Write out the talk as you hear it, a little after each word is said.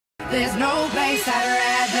There's no place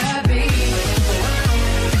I'd rather be.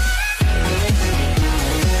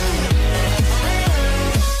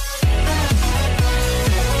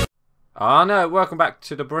 No, welcome back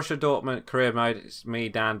to the Borussia Dortmund career mode. It's me,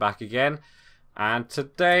 Dan, back again, and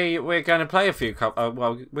today we're going to play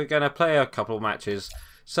we're going to play a couple of matches.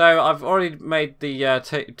 So I've already made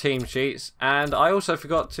the team sheets, and I also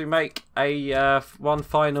forgot to make a one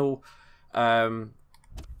final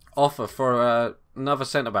offer for another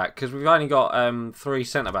centre back, because we've only got 3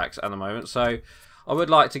 centre backs at the moment. So I would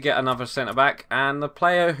like to get another centre back, and the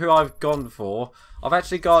player who I've gone for, I've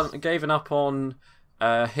actually given up on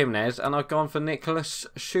Jimenez, and I've gone for Nicholas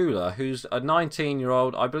Schuler, who's a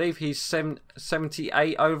 19-year-old. I believe he's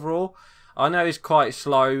 78 overall. I know he's quite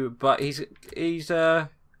slow, but he's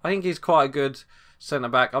I think he's quite a good centre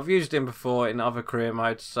back. I've used him before in other career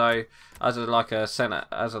modes, so as a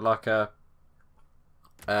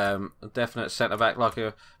definite centre back, like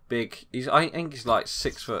a big. I think he's like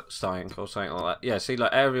 6 foot something or something like that. Yeah, see,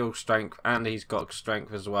 like aerial strength, and he's got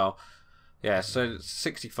strength as well. Yeah, so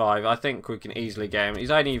 65. I think we can easily get him. He's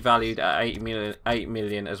only valued at 8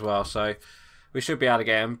 million as well, so we should be able to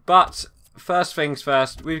get him. But first things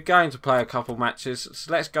first, we're going to play a couple matches.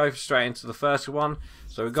 So let's go straight into the first one.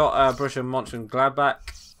 So we've got Borussia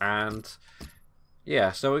Mönchengladbach, and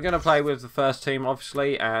yeah, so we're going to play with the first team,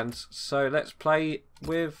 obviously. And so let's play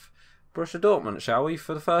with Borussia Dortmund, shall we,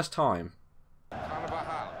 for the first time?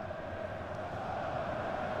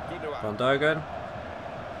 Gundogan.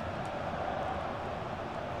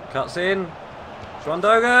 Cuts in.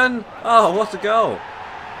 Gundogan. Oh, what a goal.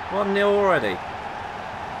 1-0 already.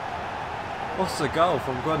 What's the goal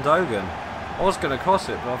from Gundogan? I was going to cross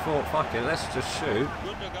it, but I thought, fuck it, let's just shoot.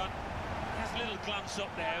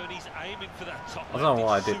 I don't know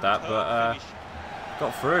why I did that, but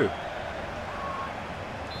got through.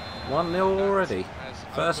 1-0 already.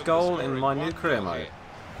 First goal in my new career mode.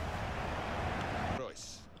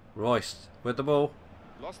 Royce with the ball.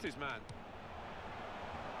 Lost his man.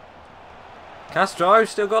 Castro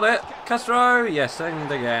still got it. Castro, yes, and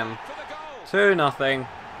again. 2-0.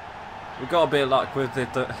 We got a bit of luck with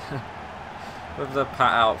the with the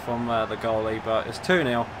pat out from the goalie, but it's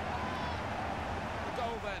 2-0.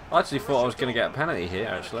 I actually thought I was going to get a penalty here.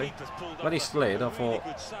 Actually, when he slid, I thought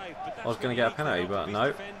I was going to get a penalty, but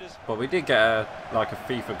no. But we did get like a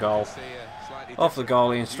FIFA goal off the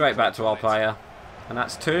goalie and straight back to our player, and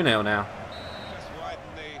that's 2-0 now.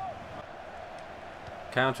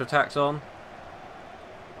 Counter attacks on.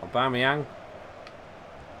 Aubameyang.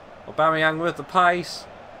 Aubameyang with the pace.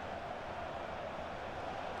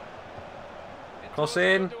 Cross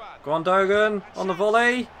in. Gundogan on the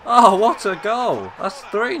volley. Oh, what a goal. That's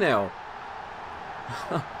 3-0.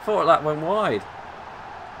 Thought that went wide.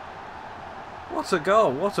 What a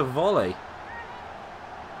goal. What a volley.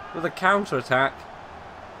 With a counter attack.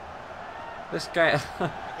 This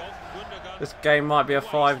game might be a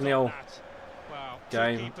 5-0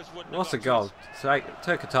 game. What a goal.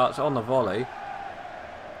 Took a touch on the volley.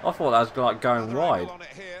 I thought that was like going wide.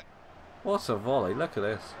 What a volley. Look at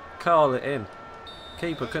this. Curl it in.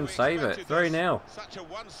 Keeper couldn't save it. 3-0. Such a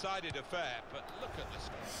one-sided affair, but look at the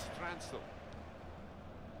Stransel.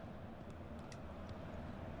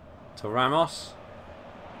 To Ramos.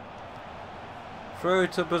 Through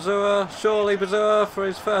to Bazua. Surely Bazua for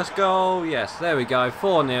his first goal. Yes, there we go.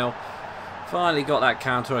 4-0. Finally got that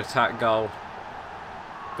counter-attack goal.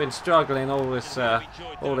 Been struggling all this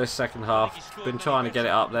second half. Been trying to get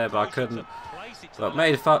it up there, but I couldn't. But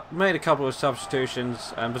made a couple of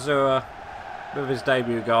substitutions, and Bazua with his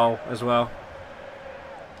debut goal as well.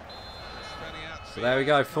 So there we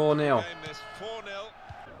go, 4-0.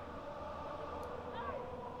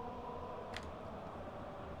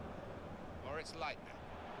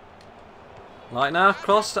 Leitner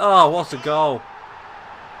crossed. Oh, what a goal!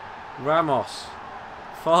 Ramos.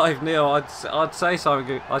 5-0. I'd say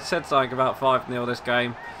something. I said something about 5-0 this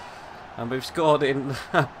game, and we've scored in.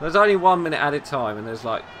 There's only 1 minute added time, and there's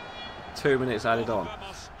like 2 minutes added on.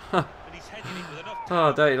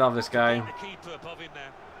 Oh, don't you love this game?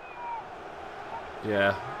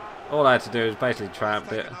 Yeah. All I had to do is basically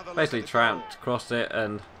tramp it. Basically tramped, crossed it,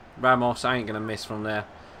 and Ramos ain't gonna miss from there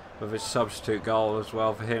with his substitute goal as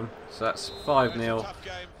well for him. So that's 5-0.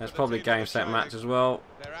 That's probably a game set match as well.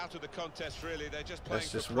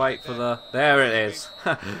 Let's just wait for the... There it is.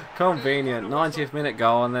 Convenient. 90th minute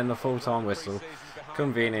goal and then the full-time whistle.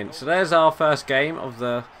 Convenient. So there's our first game of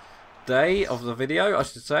the day, of the video, I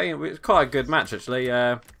should say. It was quite a good match, actually.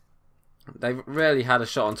 They really had a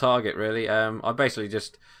shot on target, really. I basically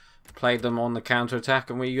just played them on the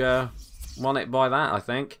counter-attack, and we won it by that, I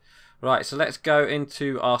think. Right, so let's go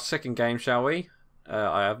into our second game, shall we?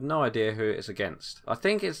 I have no idea who it's against. I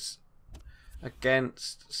think it's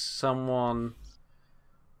against someone.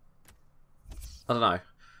 I don't know.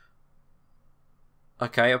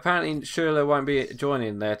 Okay, apparently Schuler won't be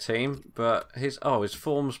joining their team, but his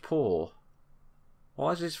form's poor.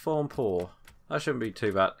 Why is his form poor? That shouldn't be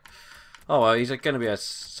too bad. Oh well, he's going to be a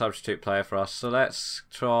substitute player for us. So let's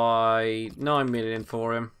try 9 million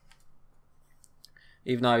for him.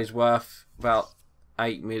 Even though he's worth about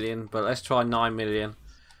 8 million, but let's try 9 million.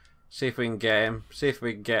 See if we can get him. See if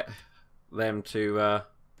we can get them to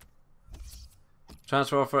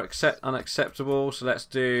transfer offer unacceptable. So let's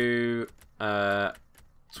do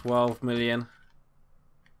 12 million.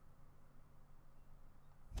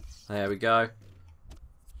 There we go.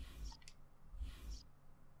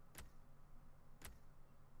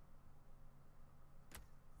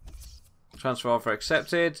 Transfer offer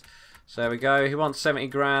accepted. So there we go. He wants 70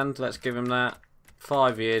 grand. Let's give him that.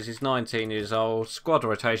 5 years. He's 19 years old. Squad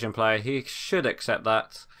rotation player. He should accept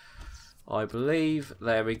that, I believe.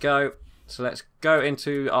 There we go. So let's go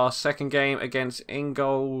into our second game against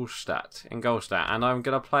Ingolstadt. And I'm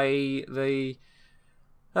going to play the...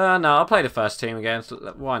 no, I'll play the first team again. So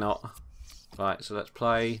why not? Right, so let's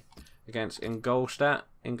play against Ingolstadt.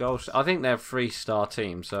 I think they're a 3-star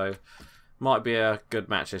team, so might be a good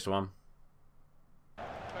match, this one.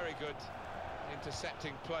 Very good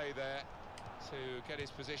intercepting play there to get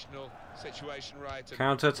his positional situation right.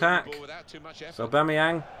 Counter attack. So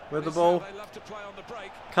Aubameyang with the They ball. love to play on the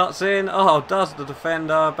break. Cuts in. Oh, does the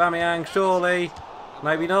defender. Aubameyang, surely.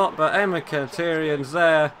 Maybe not, but Mkhitaryan's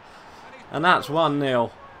there. And that's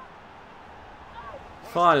 1-0.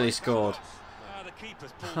 Finally scored.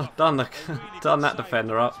 done that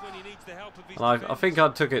defender up. And I think I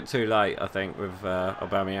took it too late, I think, with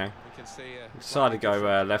Aubameyang. Decided to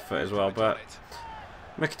go left foot as well, but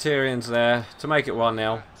Mkhitaryan's there to make it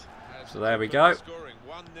 1-0. So there we go.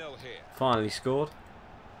 Finally scored.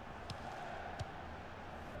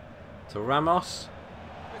 To Ramos.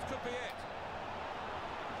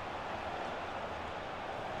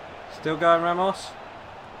 Still going Ramos.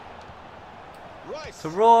 To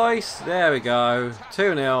Royce. There we go.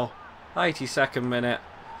 2-0. 82nd minute.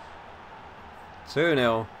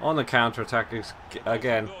 2-0 on the counter-attack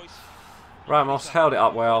again. Ramos held it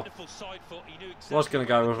up well. Was going to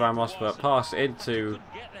go with Ramos, but passed into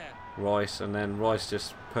Royce, and then Royce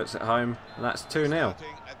just puts it home, and that's 2-0.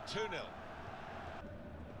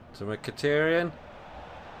 To Mkhitaryan.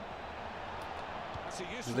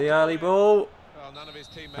 The early ball.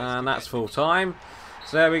 And that's full time.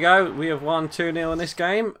 So there we go. We have won 2-0 in this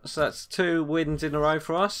game. So that's 2 wins in a row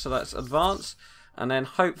for us. So that's advance. And then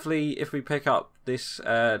hopefully if we pick up this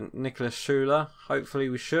Nicholas Schuler, hopefully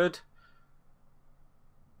we should.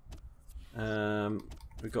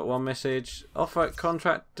 We've got one message. Offer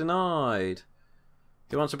contract denied.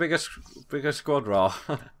 He wants a bigger squad role.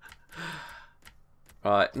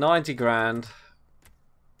 Right, 90 grand.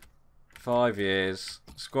 5 years.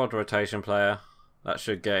 Squad rotation player. That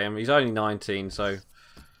should get him. He's only 19, so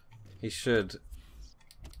we should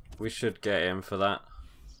get him for that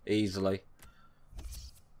easily.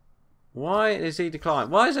 Why is he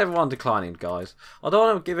declining? Why is everyone declining, guys? I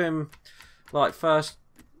don't want to give him like first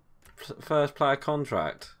player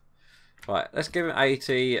contract. Right, let's give him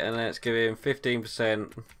 80 and let's give him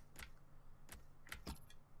 15%.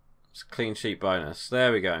 It's a clean sheet bonus.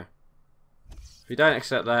 There we go. If you don't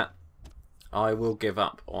accept that, I will give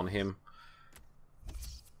up on him.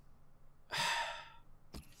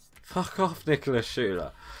 Fuck off, Nicholas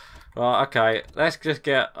Schuler. Right, okay. Let's just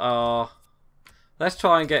get our... Let's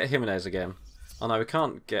try and get Jimenez again. Oh no, we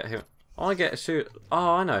can't get him. I want to get a Schuler.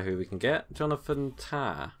 Oh, I know who we can get. Jonathan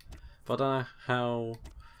Tah. But I don't know how...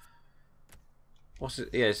 What's it?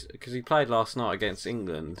 Yes, because he played last night against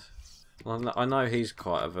England. I know he's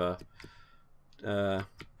quite of a...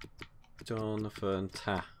 Jonathan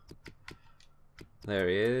Tah. There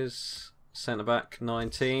he is. Centre back,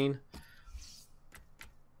 19.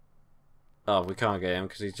 Oh, we can't get him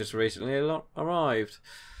because he's just recently arrived.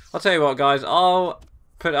 I'll tell you what, guys. I'll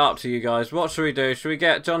put it up to you guys. What should we do? Should we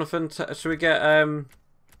get should we get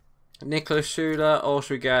Nicholas Schuler, or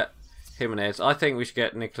should we get Jimenez? I think we should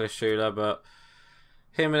get Nicholas Schuler, but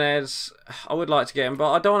Jimenez, I would like to get him,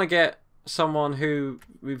 but I don't want to get someone who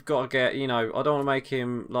we've got to get. You know, I don't want to make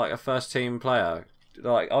him like a first team player.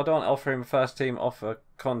 Like, I don't want to offer him a first team offer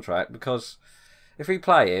contract, because if we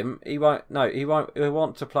play him, he won't. No, he won't. He'll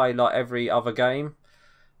want to play like every other game,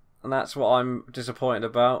 and that's what I'm disappointed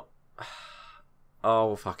about.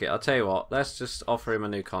 Oh fuck it! I'll tell you what. Let's just offer him a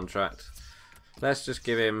new contract. Let's just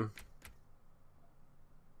give him.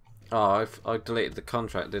 Oh, I deleted the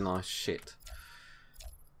contract, didn't I? Shit.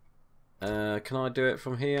 Can I do it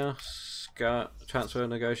from here? Transfer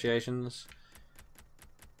negotiations.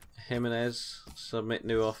 Jimenez, submit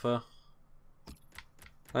new offer.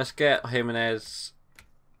 Let's get Jimenez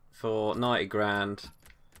for 90 grand.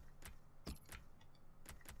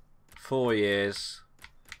 4 years.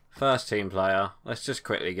 First team player. Let's just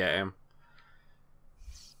quickly get him.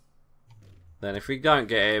 Then if we don't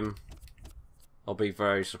get him, I'll be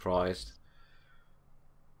very surprised.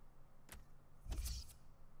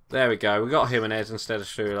 There we go. We got Jimenez instead of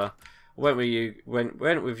Schuler. Went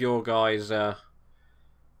with your guys. There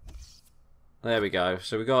we go.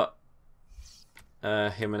 So we got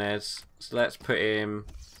Jimenez. So let's put him.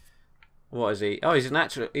 What is he? Oh, he's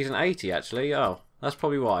an 80 actually. Oh, that's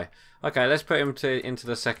probably why. Okay, let's put him into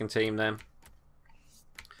the second team then.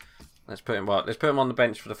 Let's put him on the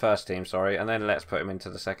bench for the first team, sorry, and then let's put him into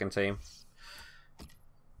the second team.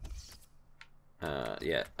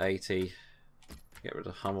 Yeah, 80. Get rid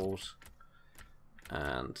of Hummels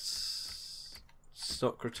and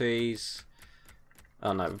Socrates.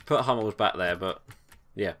 Oh no, put Hummels back there, but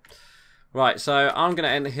yeah. Right, so I'm going to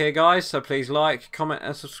end it here, guys. So please like, comment,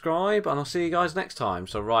 and subscribe, and I'll see you guys next time.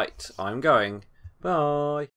 So right, I'm going. Bye.